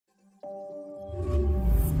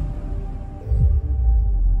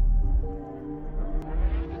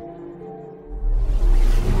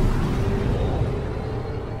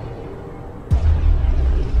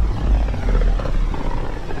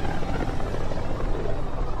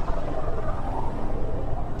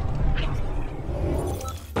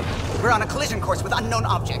We're on a collision course with unknown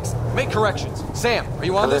objects. Make corrections. Sam, are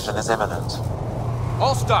you on this? Collision is imminent.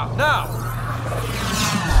 All stop, now!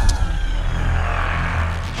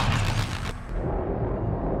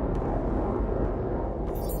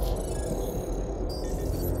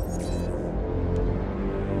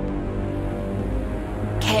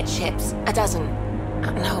 Cat ships, a dozen.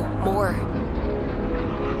 No, more.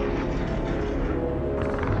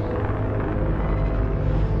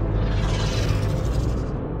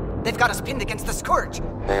 They've got us pinned against the Scourge.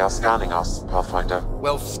 They are scanning us, Pathfinder.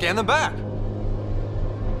 Well, scan them back.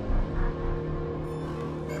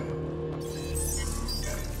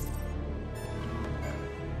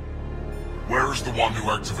 Where is the one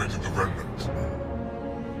who activated the Remnant?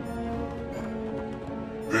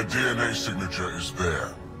 Their DNA signature is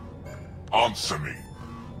there. Answer me.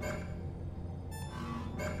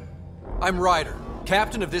 I'm Ryder,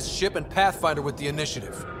 captain of this ship and Pathfinder with the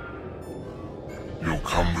Initiative. You'll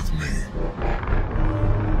come with me.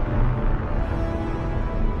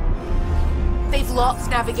 They've lost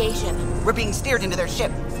navigation. We're being steered into their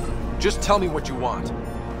ship. Just tell me what you want.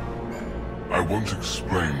 I won't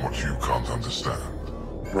explain what you can't understand.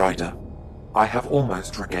 Ryder, I have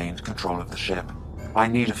almost regained control of the ship. I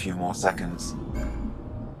need a few more seconds.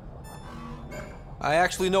 I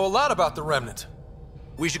actually know a lot about the Remnant.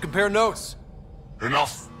 We should compare notes.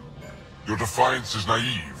 Enough! Your defiance is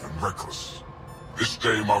naive and reckless. This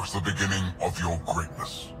day marks the beginning of your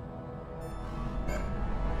greatness.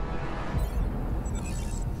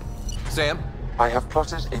 Sam? I have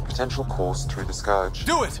plotted a potential course through the Scourge.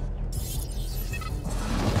 Do it!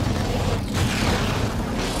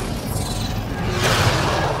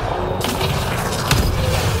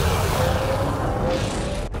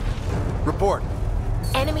 Report.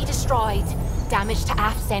 Enemy destroyed. Damage to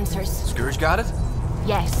aft sensors. Scourge got it?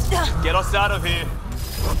 Yes. Get us out of here.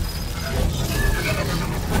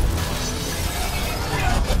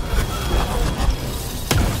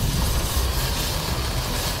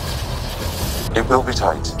 It will be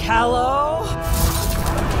tight. Callow?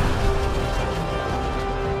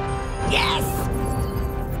 Yes!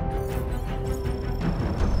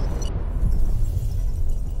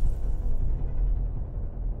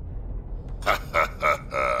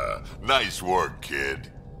 Nice work,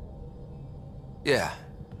 kid. Yeah.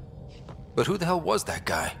 But who the hell was that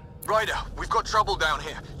guy? Ryder, we've got trouble down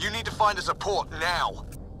here. You need to find us a port now.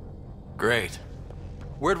 Great.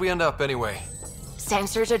 Where'd we end up anyway?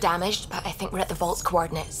 Sensors are damaged, but I think we're at the vault's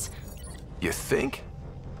coordinates. You think?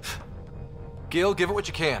 Gil, give it what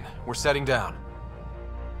you can. We're setting down.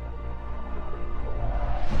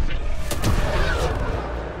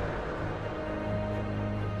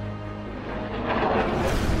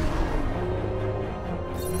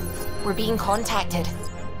 We're being contacted.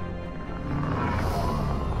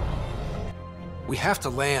 We have to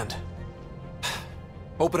land.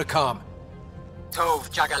 Open a comm. Tov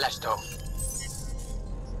Jagalesto.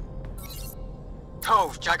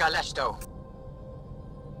 Tov Jagalesto.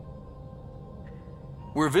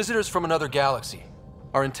 We're visitors from another galaxy.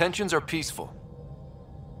 Our intentions are peaceful.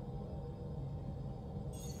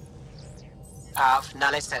 Av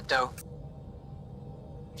Naleseto.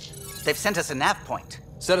 They've sent us a nav point.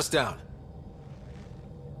 Set us down.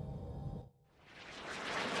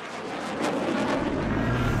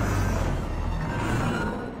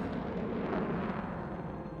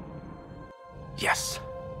 Yes.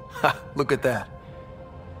 Ha, look at that.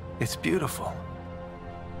 It's beautiful.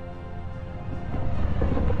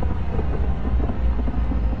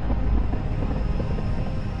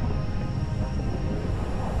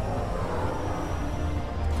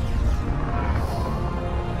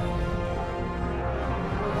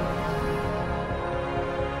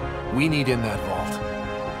 We need in that vault.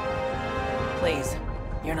 Please,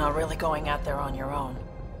 you're not really going out there on your own.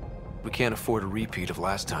 We can't afford a repeat of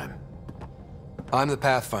last time. I'm the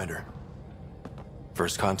Pathfinder.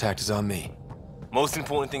 First contact is on me. Most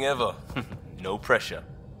important thing ever. No pressure.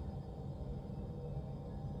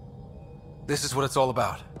 This is what it's all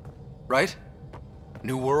about, right?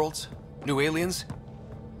 New worlds, new aliens.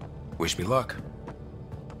 Wish me luck.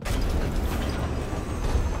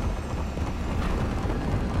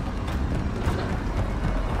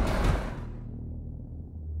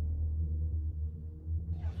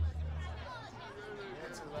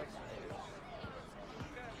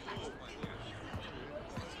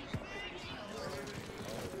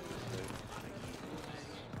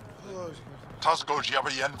 Tasgo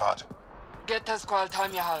Jiabayenvad. Get us qual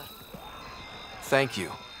time yahal. Thank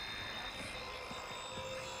you.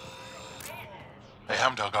 Hey,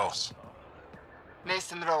 Hamdal Gauss.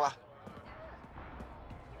 Mason Roa.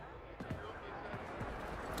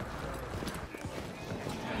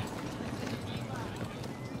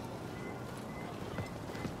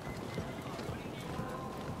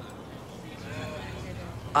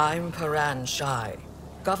 I'm Paran Shai,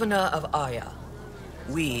 Governor of Aya.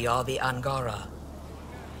 We are the Angara.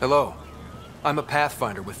 Hello. I'm a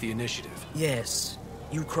Pathfinder with the Initiative. Yes,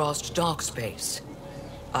 you crossed dark space.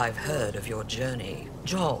 I've heard of your journey,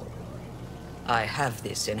 Joel. I have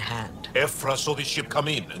this in hand. Ephra saw this ship come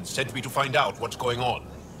in and sent me to find out what's going on.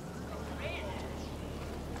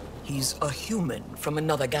 He's a human from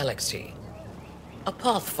another galaxy. A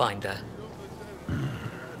Pathfinder.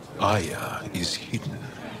 Aya is hidden,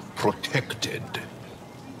 protected.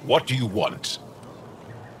 What do you want?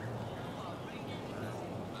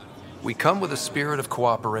 We come with a spirit of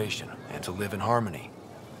cooperation and to live in harmony.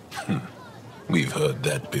 We've heard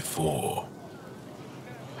that before.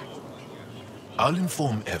 I'll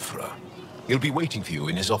inform Ephra. He'll be waiting for you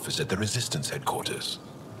in his office at the Resistance headquarters.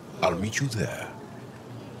 I'll meet you there.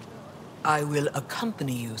 I will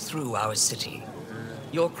accompany you through our city.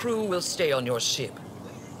 Your crew will stay on your ship.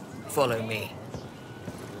 Follow me.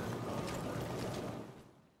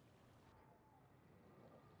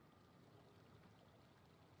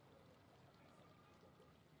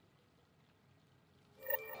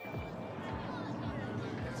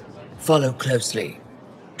 Follow closely.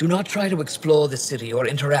 Do not try to explore the city or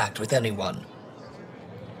interact with anyone.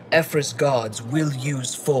 Ephra's guards will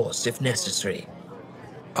use force if necessary.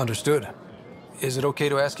 Understood. Is it okay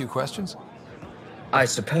to ask you questions? I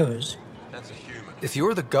suppose. If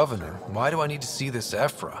you're the governor, why do I need to see this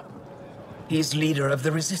Ephra? He's leader of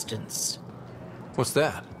the Resistance. What's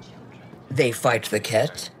that? They fight the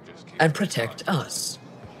Ket and protect us.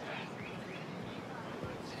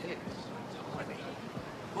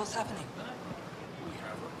 What's happening?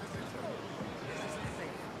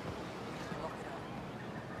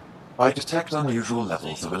 I detect unusual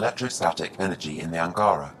levels of electrostatic energy in the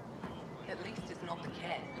Angara. At least it's not the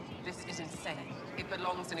Ket. This is insane. It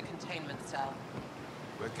belongs in a containment cell.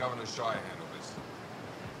 Let Governor Shai handle this.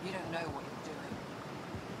 You don't know what you're doing.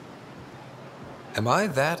 Am I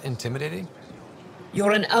that intimidating?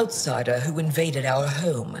 You're an outsider who invaded our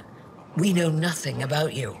home. We know nothing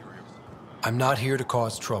about you. I'm not here to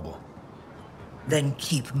cause trouble. Then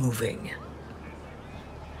keep moving.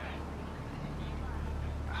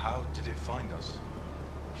 How did it find us?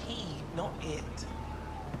 He, not it.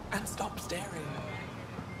 And stop staring.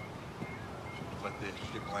 Let the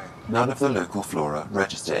ship land. None of the local flora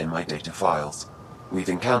register in my data files. We've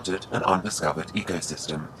encountered an undiscovered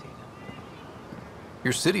ecosystem.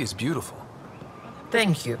 Your city is beautiful.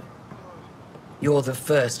 Thank you. You're the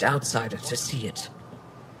first outsider to see it.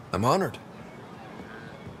 I'm honored.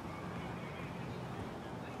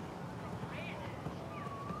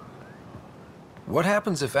 What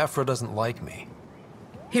happens if Ephra doesn't like me?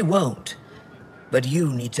 He won't. But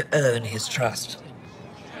you need to earn his trust.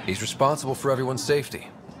 He's responsible for everyone's safety.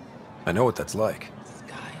 I know what that's like.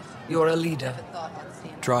 You're a leader.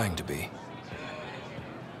 Trying to be.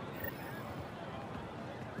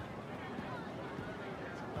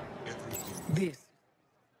 This.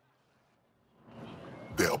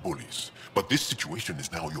 They are bullies, but this situation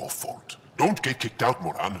is now your fault. Don't get kicked out,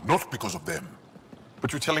 Moran, not because of them.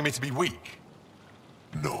 But you're telling me to be weak?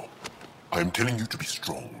 No. I am telling you to be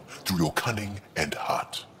strong, through your cunning and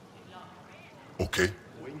heart. Okay?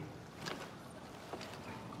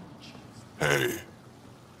 Hey.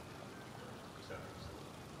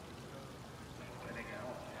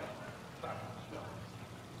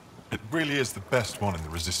 It really is the best one in the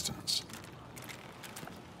Resistance.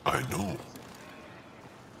 I know.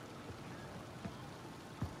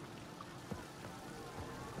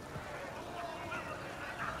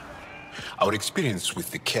 Our experience with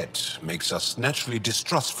the Ket makes us naturally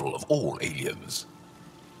distrustful of all aliens.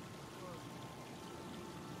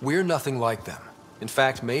 We're nothing like them. In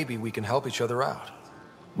fact, maybe we can help each other out.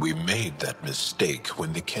 We made that mistake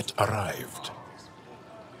when the Ket arrived.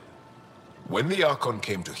 When the Archon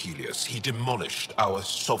came to Heleus, he demolished our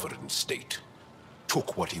sovereign state.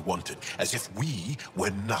 Took what he wanted, as if we were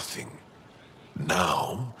nothing.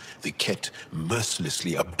 Now, the Ket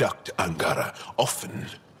mercilessly abduct Angara. Often,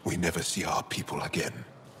 we never see our people again.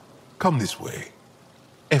 Come this way.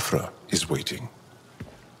 Ephra is waiting.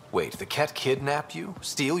 Wait, the Ket kidnap you?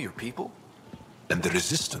 Steal your people? And the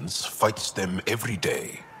Resistance fights them every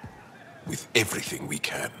day. With everything we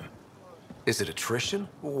can. Is it attrition?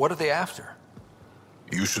 What are they after?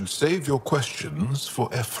 You should save your questions for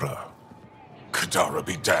Ephra. Kadara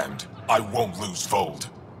be damned. I won't lose Fold.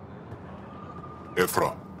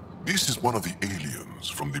 Ephra, this is one of the aliens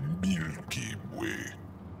from the Milky Way.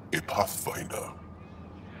 A Pathfinder.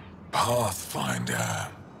 Pathfinder.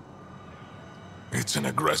 It's an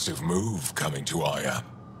aggressive move coming to Aya.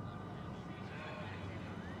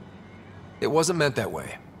 It wasn't meant that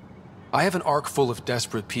way. I have an ark full of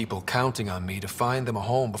desperate people counting on me to find them a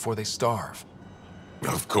home before they starve.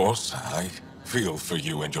 Of course, I feel for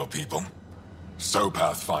you and your people. So,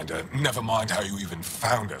 Pathfinder, never mind how you even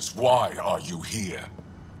found us. Why are you here?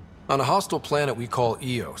 On a hostile planet we call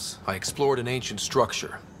Eos, I explored an ancient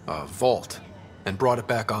structure, a vault, and brought it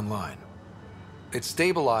back online. It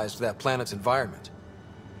stabilized that planet's environment.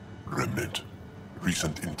 Remnant.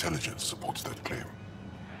 Recent intelligence supports that claim.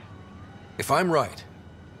 If I'm right,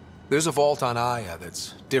 there's a vault on Aya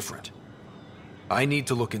that's different. I need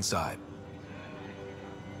to look inside.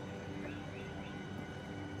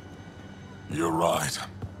 You're right.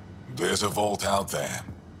 There's a vault out there,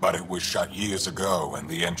 but it was shut years ago and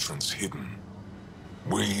the entrance hidden.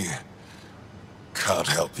 We can't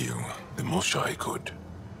help you. The Moshai could.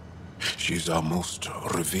 She's our most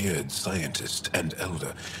revered scientist and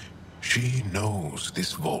elder. She knows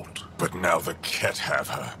this vault. But now the Ket have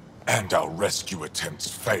her, and our rescue attempts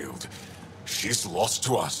failed. She's lost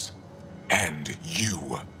to us. And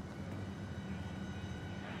you.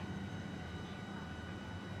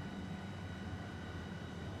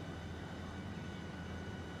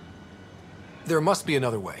 There must be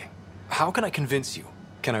another way. How can I convince you?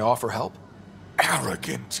 Can I offer help?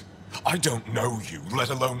 Arrogant. I don't know you, let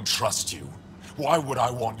alone trust you. Why would I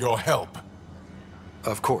want your help?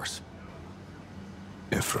 Of course.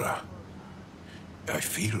 Ephra, I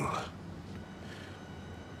feel...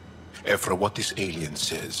 Ephra, what this alien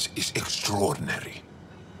says is extraordinary.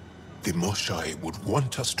 The Moshai would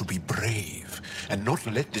want us to be brave and not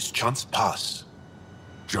let this chance pass.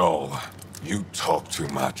 Joel, you talk too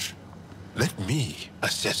much. Let me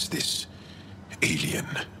assess this, alien.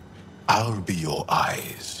 I'll be your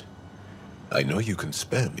eyes. I know you can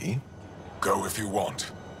spare me. Go if you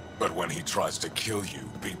want. But when he tries to kill you,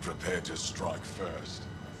 be prepared to strike first.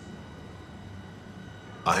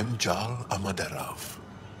 I'm Jal Amaderov.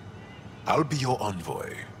 I'll be your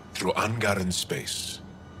envoy through Angaran space.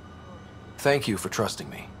 Thank you for trusting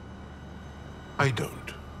me. I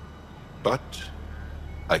don't. But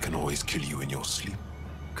I can always kill you in your sleep.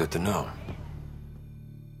 Good to know.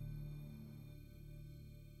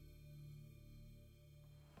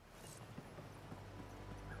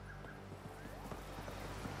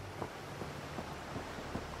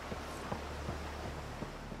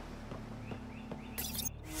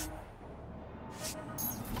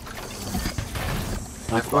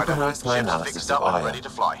 I've organized my analysis fixed of up and Aya. ready to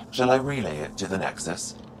fly. Shall I relay it to the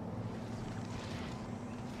Nexus?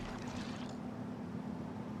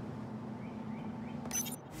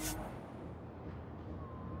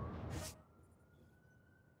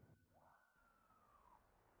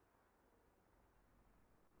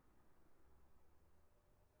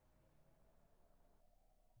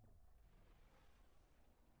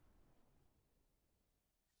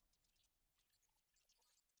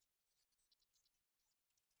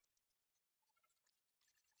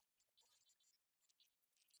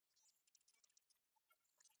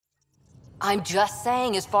 I'm just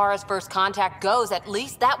saying, as far as first contact goes, at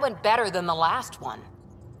least that went better than the last one.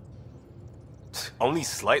 Only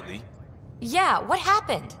slightly. Yeah, what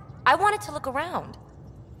happened? I wanted to look around.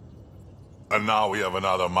 And now we have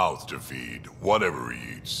another mouth to feed, whatever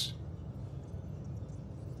he eats.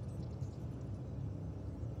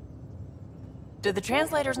 Did the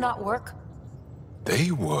translators not work? They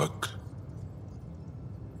work.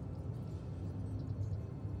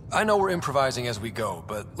 I know we're improvising as we go,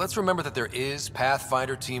 but let's remember that there is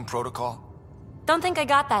Pathfinder team protocol. Don't think I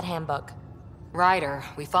got that handbook. Ryder,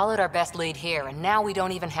 we followed our best lead here, and now we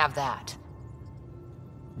don't even have that.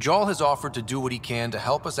 Jal has offered to do what he can to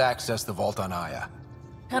help us access the vault on Aya.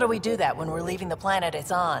 How do we do that when we're leaving the planet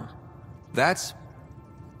it's on? That's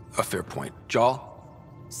a fair point. Jal?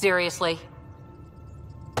 Seriously?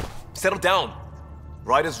 Settle down.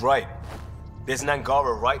 Ryder's right. There's an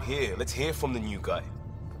Angara right here. Let's hear from the new guy.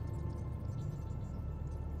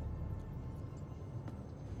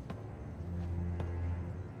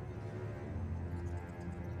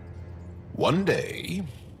 One day,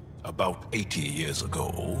 about 80 years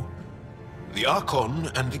ago, the Archon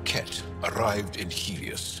and the Ket arrived in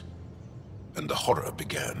Heleus, and the horror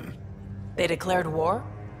began. They declared war?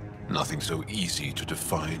 Nothing so easy to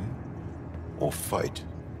define or fight.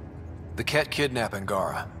 The Ket kidnap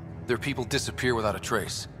Angara. Their people disappear without a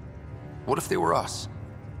trace. What if they were us?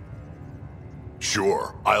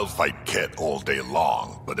 Sure, I'll fight Ket all day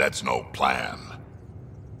long, but that's no plan.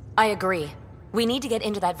 I agree. We need to get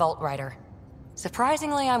into that vault, Ryder.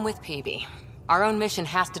 Surprisingly, I'm with PB. Our own mission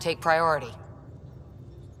has to take priority.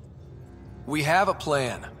 We have a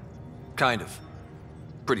plan. Kind of.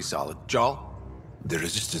 Pretty solid. Jal? The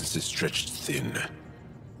resistance is stretched thin.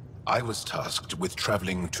 I was tasked with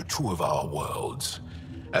traveling to 2 of our worlds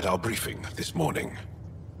at our briefing this morning.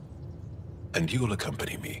 And you'll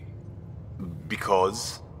accompany me.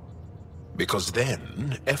 Because? Because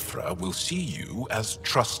then, Ephra will see you as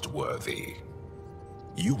trustworthy.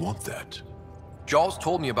 You want that. Jarl's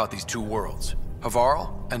told me about these 2 worlds,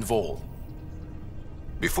 Havarl and Vold.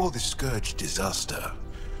 Before the Scourge disaster,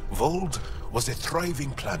 Vold was a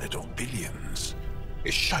thriving planet of billions.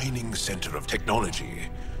 A shining center of technology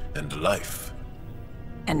and life.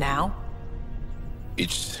 And now?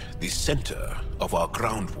 It's the center of our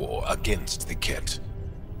ground war against the Ket.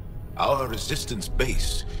 Our resistance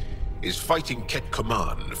base is fighting Ket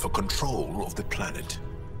Command for control of the planet.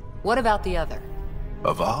 What about the other?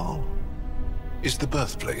 Havarl is the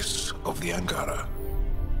birthplace of the Angara.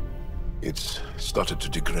 It's started to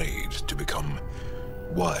degrade, to become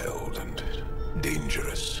wild and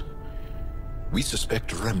dangerous. We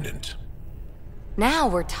suspect Remnant. Now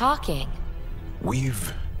we're talking.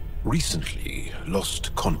 We've recently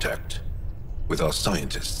lost contact with our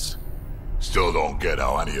scientists. Still don't get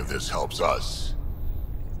how any of this helps us.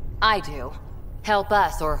 I do. Help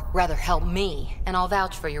us, or rather help me, and I'll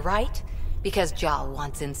vouch for you, right? Because Jarl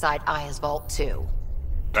wants inside Aya's vault too.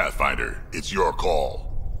 Pathfinder, it's your call.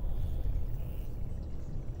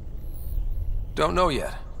 Don't know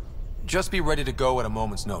yet. Just be ready to go at a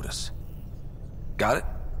moment's notice. Got it?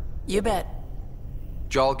 You bet.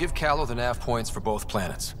 Jarl, give Callow the nav points for both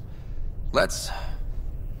planets. Let's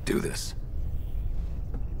do this.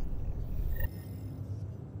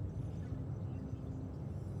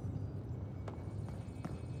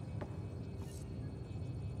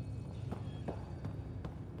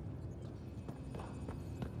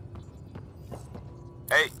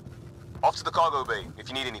 Hey, off to the cargo bay if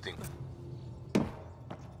you need anything.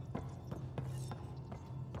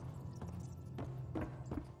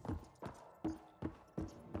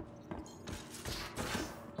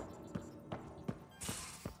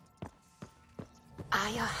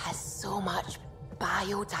 Aya has so much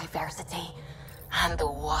biodiversity and the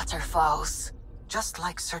waterfalls. Just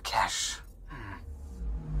like Sirkesh.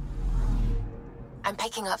 I'm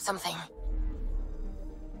picking up something.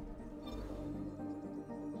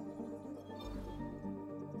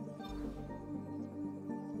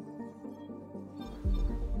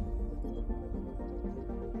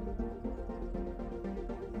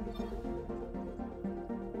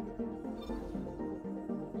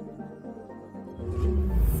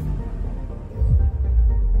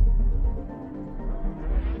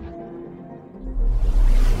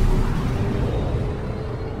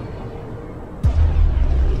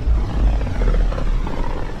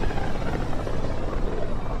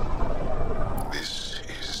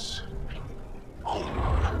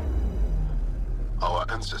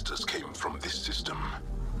 Ancestors came from this system.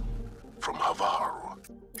 From Havarl.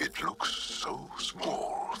 It looks so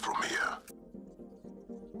small from here.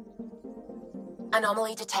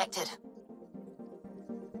 Anomaly detected.